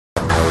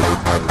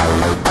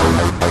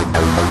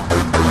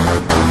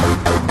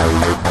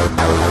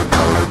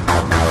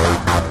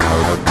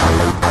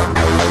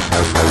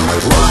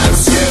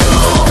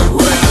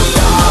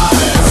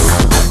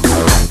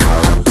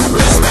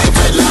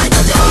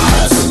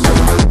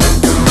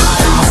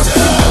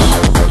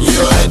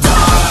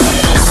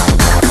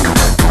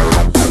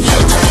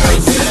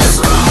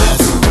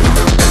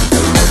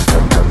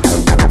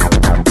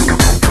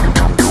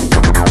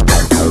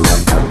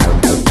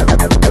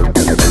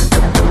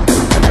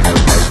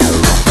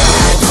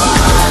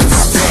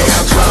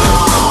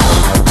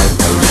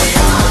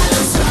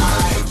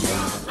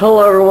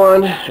Hello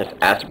everyone, it's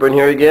Aspirin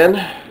here again.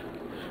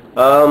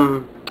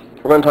 We're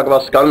going to talk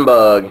about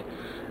Scumbug,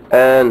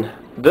 and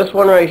this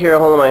one right here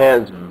holding in my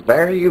hand is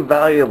very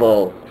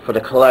valuable for the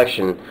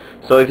collection.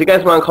 So if you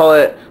guys want to call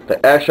it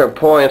the extra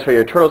points for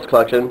your Turtles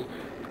collection,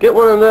 get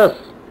one of this.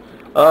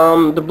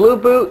 The blue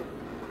boot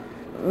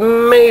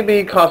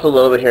maybe costs a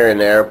little bit here and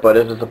there, but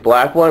if it's a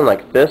black one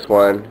like this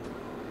one,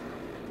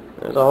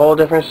 there's a whole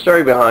different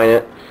story behind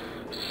it.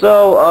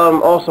 So,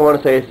 also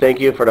want to say thank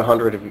you for the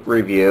 100th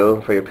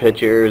review, for your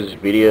pictures,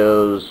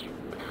 videos,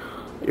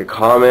 your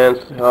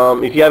comments.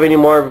 If you have any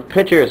more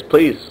pictures,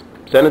 please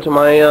send it to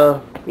my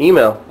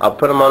email. I'll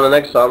put them on the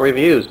next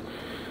reviews.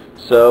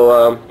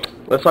 So,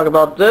 let's talk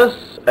about this,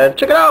 and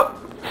check it out!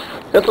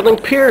 It's something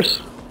Pierce!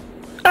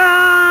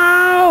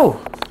 Ow!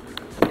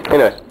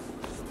 Anyways,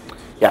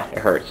 yeah, it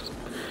hurts.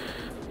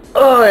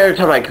 Oh, every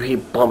time I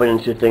keep bumping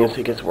into things,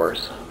 it gets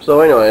worse.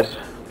 So anyways,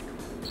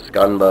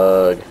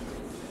 Scumbug.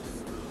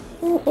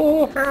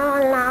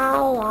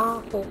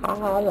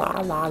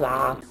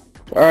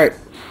 Alright,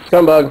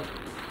 Scumbug.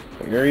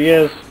 Here he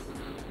is.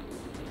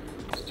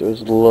 Let's do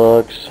his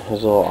looks,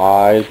 his little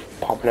eyes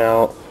popping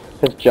out,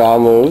 his jaw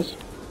moves.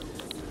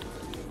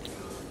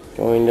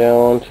 Going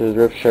down to his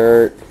ripped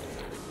shirt,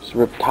 his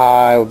ripped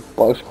tie with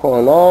bugs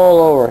crawling all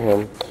over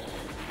him.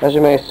 As you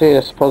may see,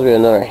 there's supposed to be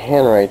another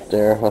hand right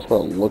there. That's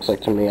what it looks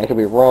like to me. I could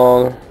be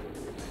wrong.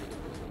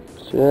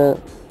 See that?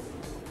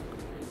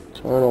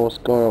 I don't know what's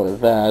going on with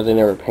that. They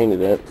never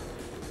painted it.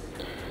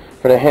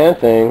 For the hand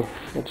thing,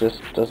 it just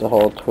does a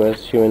whole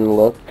twist, human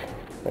look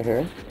right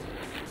here.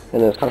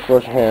 And this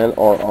cockroach hand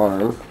or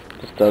arm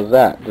just does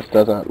that. Just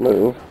does not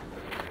move.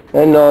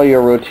 And all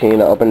your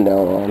routine up and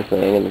down arm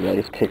thing, and the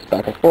legs kicks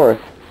back and forth.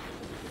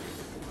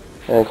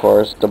 And of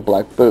course, the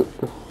black boot.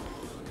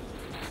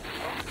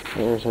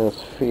 Here's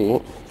his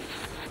feet.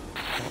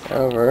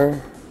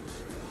 However,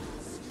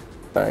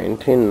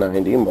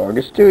 1990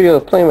 Morgan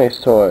Studios Playmates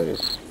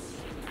Toys.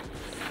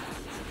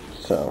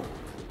 So,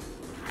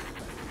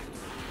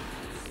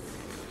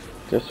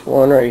 this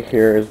one right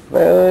here is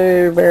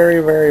very,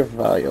 very, very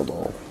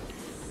valuable.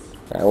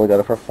 I only got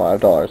it for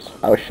 $5.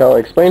 I shall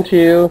explain to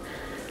you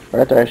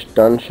right after I'm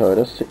done showing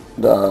us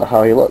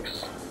how he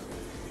looks.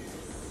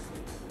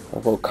 A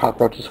little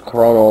cockroaches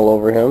crawling all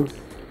over him.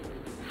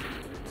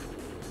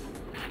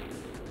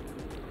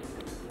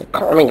 They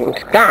call me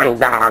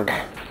Scumbug.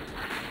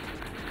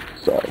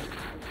 Sorry.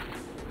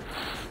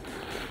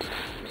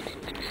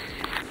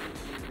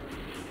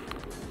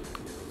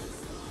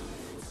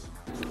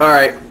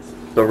 Alright,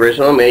 the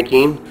original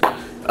making,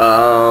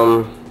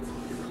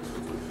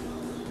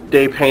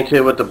 they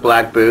painted with the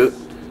black boot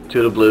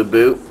to the blue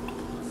boot.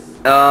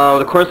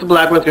 Of course the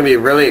black one's going to be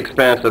really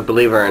expensive,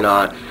 believe it or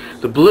not.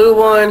 The blue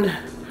one,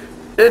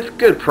 it's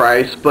good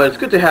price, but it's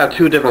good to have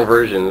two different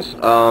versions.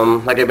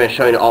 Like I've been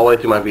showing all the way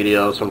through my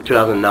videos from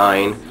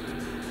 2009.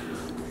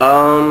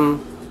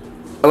 I'm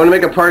going to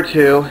make a part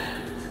 2,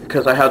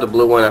 because I have the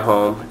blue one at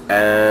home,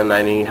 and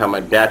I need to have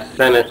my dad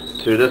send it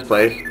to this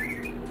place.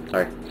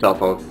 Sorry, cell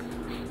phone.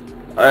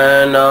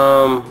 And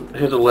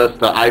here's a list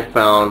that I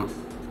found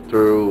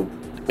through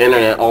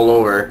internet all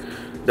over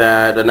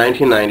that the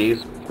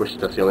 1990s, which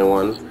that's the only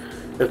ones.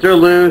 If they're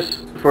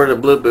loose for the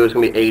blue boot, it's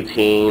gonna be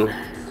 18.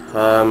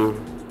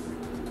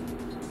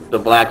 The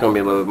black gonna be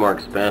a little bit more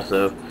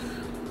expensive.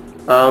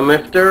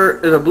 If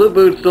the blue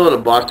boot's still in the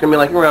box, it's gonna be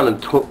like around the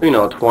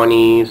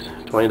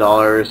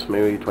 $20,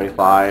 maybe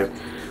 25.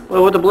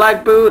 Well, with the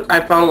black boot, I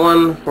found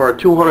one for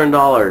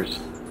 $200.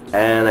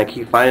 And I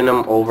keep finding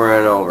them over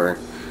and over.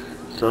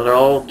 So they're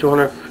all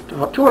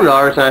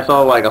 $200, and I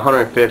saw like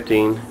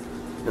 115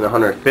 and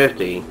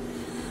 150.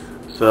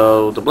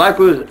 So the black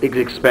boot is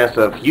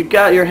expensive. You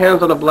got your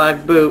hands on a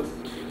black boot,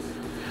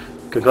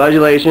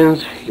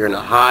 congratulations, you're in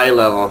a high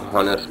level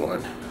on this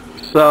one.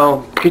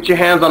 So get your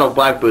hands on a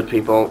black boot,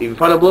 people. If you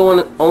find a blue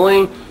one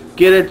only,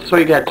 get it so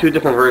you got two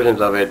different versions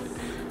of it.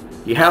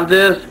 You have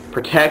this,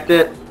 protect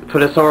it,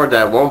 put it somewhere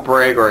that won't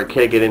break, or a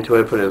kid get into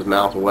it, put it in his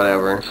mouth or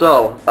whatever.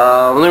 So,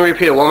 let me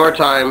repeat it one more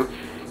time.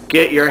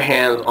 Get your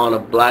hands on a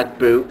black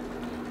boot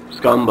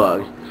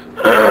Scumbug.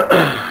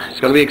 It's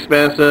going to be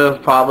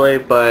expensive, probably,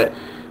 but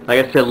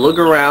like I said, look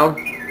around.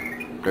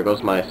 There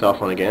goes my cell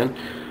phone again.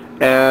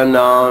 And,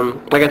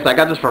 like I said, I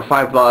got this for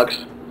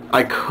 $5.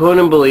 I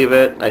couldn't believe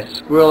it. I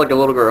squealed like a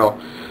little girl.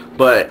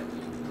 But,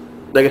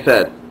 like I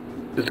said,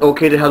 it's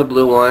okay to have the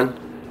blue one.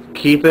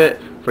 Keep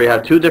it, for you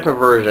have two different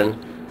versions.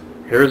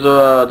 Here's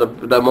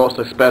the most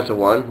expensive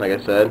one, like I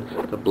said,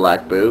 the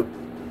black boot.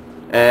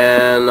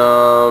 and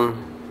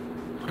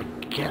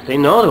can't say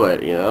no to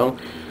it, you know.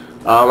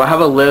 I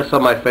have a list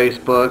on my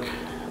Facebook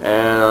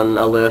and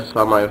a list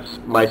on my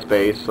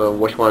MySpace of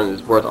which one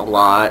is worth a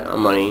lot of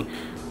money,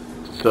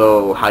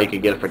 so how you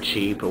could get it for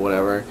cheap or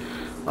whatever.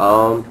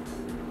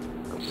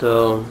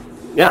 So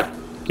yeah,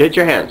 get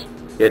your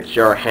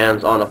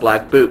hands on a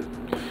black boot.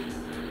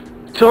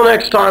 Till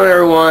next time,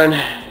 everyone,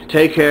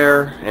 take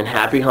care and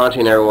happy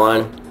hunting,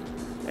 everyone.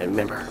 And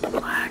remember,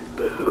 black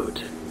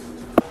boot.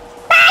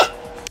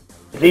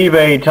 It's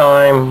eBay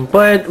time,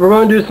 but we're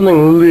going to do something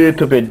a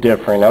little bit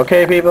different,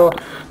 okay, people?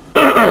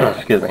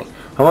 Excuse me.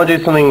 I want to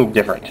do something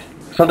different.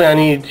 Something I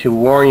need to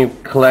warn you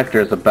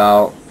collectors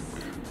about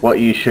what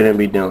you shouldn't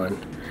be doing.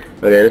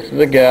 Okay, this is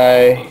a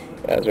guy,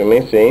 as we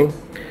may see,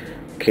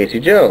 Casey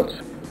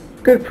Jones.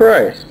 Good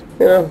price,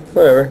 you know,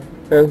 whatever,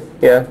 and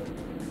yeah.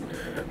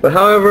 But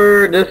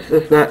however, this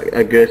is not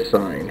a good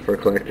sign for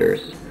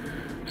collectors.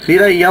 See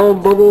that yellow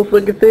bubbles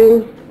looking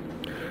thing?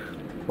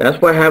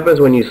 That's what happens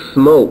when you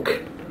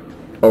smoke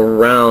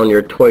around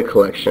your toy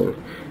collection.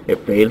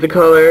 It fades the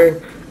color,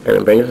 and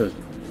it brings this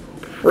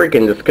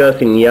freaking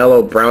disgusting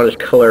yellow brownish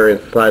color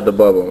inside the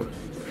bubble.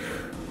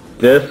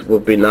 This will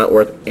be not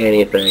worth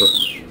anything.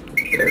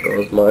 There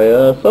goes my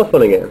cell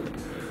phone again.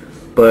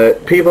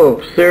 But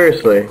people,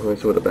 seriously, let me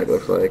see what the back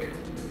looks like.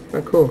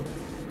 Oh, cool.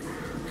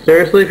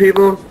 Seriously,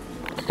 people,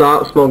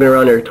 stop smoking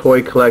around your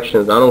toy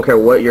collections. I don't care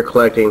what you're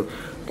collecting.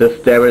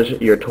 Just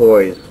damage your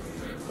toys.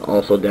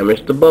 Also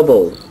damage the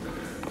bubbles.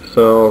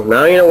 So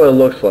now you know what it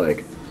looks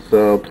like.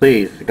 So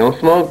please, don't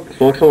smoke.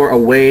 Smoke somewhere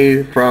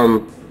away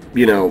from,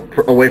 you know,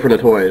 away from the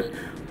toys.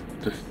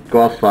 Just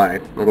go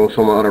outside or go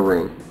somewhere other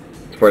room,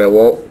 where it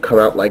won't come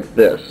out like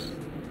this.